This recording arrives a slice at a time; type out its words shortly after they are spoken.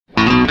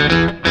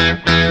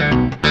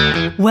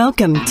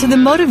Welcome to the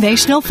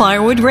Motivational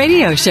Firewood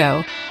Radio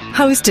Show,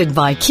 hosted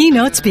by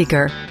keynote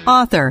speaker,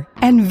 author,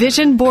 and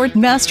Vision Board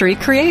Mastery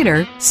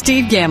creator,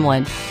 Steve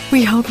Gamlin.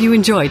 We hope you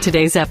enjoy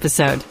today's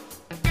episode.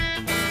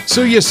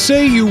 So you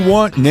say you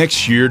want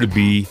next year to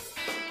be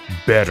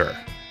better.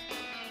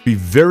 Be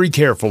very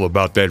careful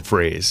about that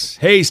phrase.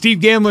 Hey, Steve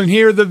Gamlin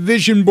here, the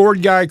Vision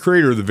Board guy,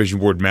 creator of the Vision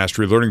Board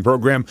Mastery Learning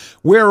Program,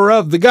 wearer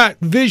of the Got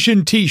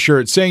Vision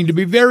t-shirt, saying to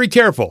be very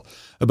careful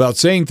about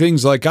saying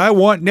things like, I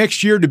want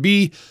next year to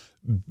be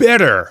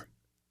better,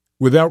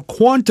 without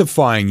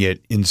quantifying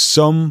it in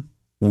some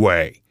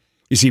way.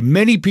 You see,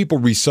 many people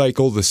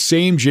recycle the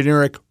same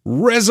generic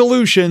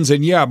resolutions,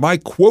 and yeah, my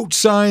quote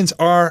signs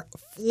are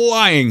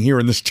flying here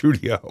in the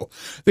studio.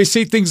 They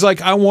say things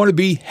like, I want to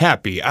be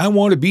happy, I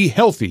want to be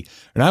healthy,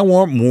 and I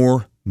want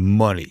more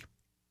money.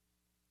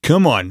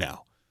 Come on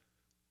now.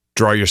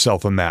 Draw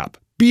yourself a map.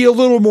 Be a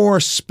little more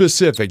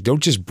specific.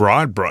 Don't just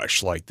broad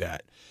brush like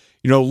that.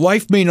 You know,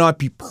 life may not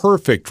be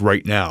perfect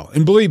right now.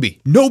 And believe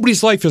me,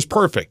 nobody's life is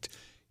perfect,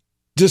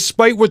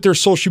 despite what their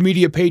social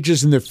media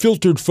pages and their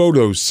filtered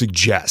photos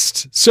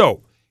suggest.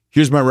 So,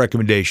 here's my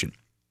recommendation.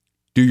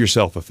 Do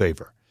yourself a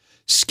favor.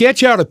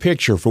 Sketch out a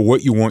picture for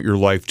what you want your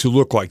life to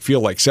look like,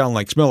 feel like, sound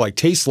like, smell like,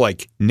 taste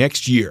like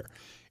next year.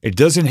 It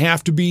doesn't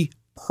have to be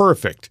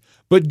perfect,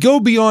 but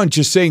go beyond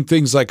just saying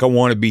things like, I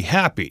want to be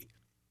happy.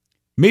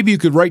 Maybe you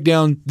could write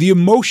down the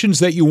emotions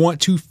that you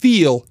want to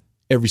feel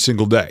every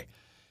single day.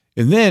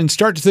 And then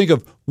start to think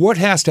of what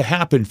has to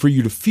happen for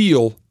you to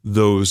feel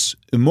those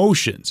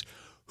emotions.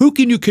 Who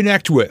can you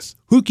connect with?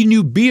 Who can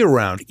you be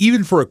around,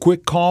 even for a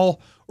quick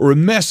call or a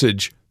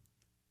message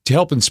to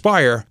help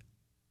inspire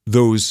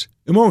those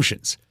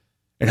emotions?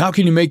 And how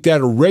can you make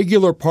that a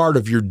regular part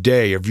of your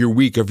day, of your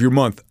week, of your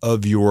month,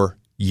 of your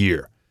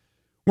year?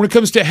 When it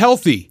comes to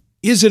healthy,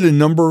 is it a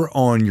number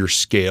on your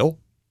scale?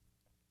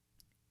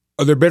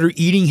 Are there better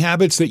eating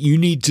habits that you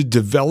need to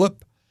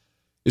develop?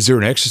 Is there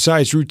an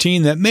exercise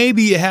routine that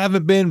maybe you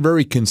haven't been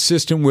very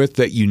consistent with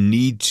that you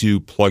need to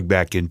plug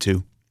back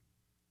into?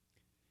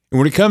 And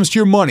when it comes to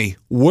your money,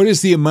 what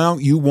is the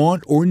amount you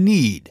want or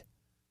need?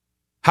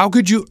 How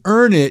could you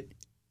earn it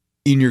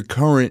in your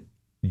current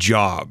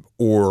job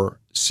or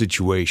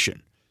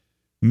situation?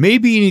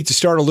 Maybe you need to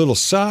start a little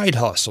side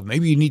hustle.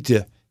 Maybe you need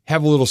to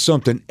have a little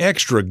something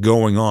extra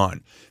going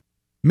on.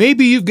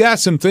 Maybe you've got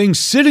some things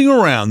sitting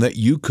around that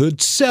you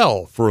could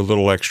sell for a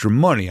little extra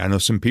money. I know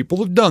some people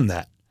have done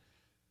that.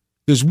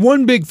 There's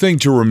one big thing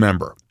to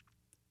remember.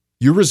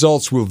 Your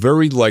results will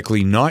very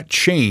likely not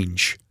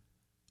change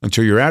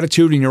until your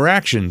attitude and your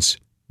actions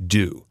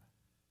do.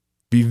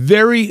 Be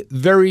very,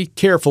 very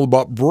careful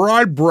about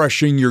broad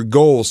brushing your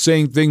goals,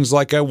 saying things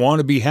like, I want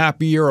to be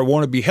happier, I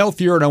want to be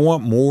healthier, and I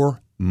want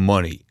more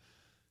money.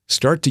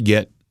 Start to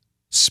get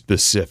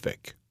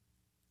specific.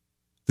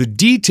 The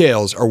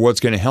details are what's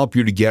going to help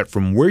you to get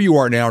from where you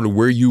are now to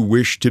where you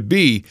wish to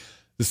be.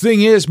 The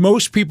thing is,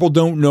 most people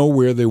don't know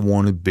where they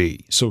want to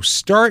be. So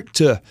start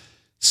to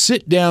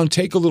sit down,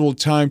 take a little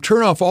time,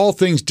 turn off all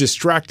things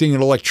distracting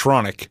and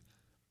electronic.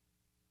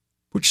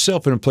 Put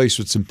yourself in a place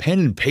with some pen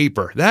and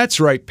paper.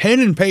 That's right, pen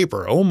and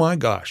paper. Oh my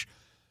gosh.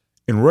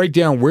 And write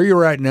down where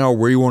you're at now,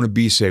 where you want to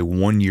be, say,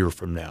 1 year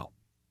from now.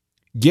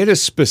 Get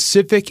as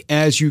specific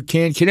as you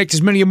can. Connect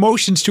as many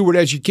emotions to it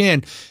as you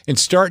can. And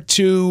start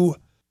to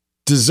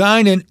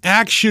design an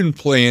action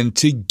plan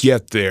to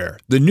get there.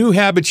 The new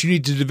habits you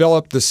need to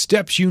develop, the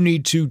steps you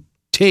need to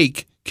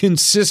take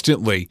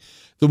consistently,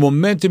 the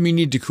momentum you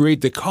need to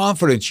create, the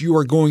confidence you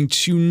are going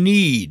to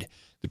need,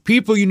 the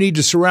people you need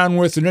to surround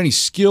with, and any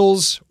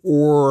skills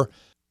or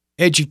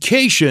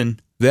education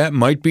that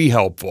might be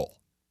helpful.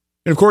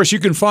 And of course, you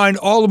can find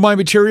all of my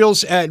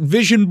materials at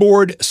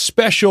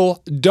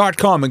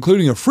visionboardspecial.com,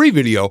 including a free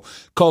video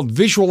called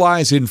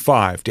Visualize in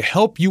 5 to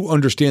help you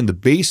understand the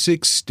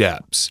basic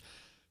steps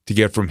to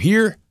get from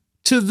here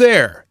to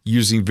there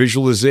using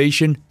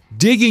visualization,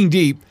 digging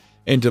deep,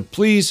 and to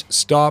please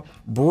stop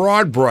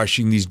broad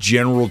brushing these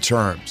general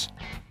terms.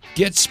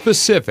 Get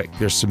specific.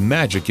 There's some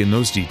magic in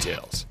those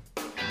details.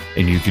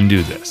 And you can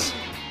do this.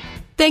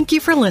 Thank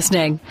you for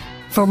listening.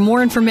 For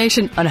more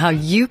information on how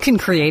you can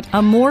create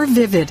a more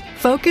vivid,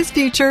 focused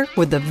future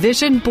with the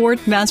Vision Board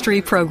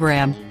Mastery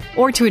Program,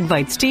 or to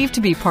invite Steve to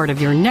be part of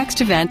your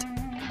next event,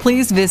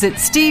 please visit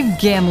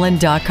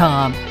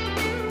stevegamlin.com.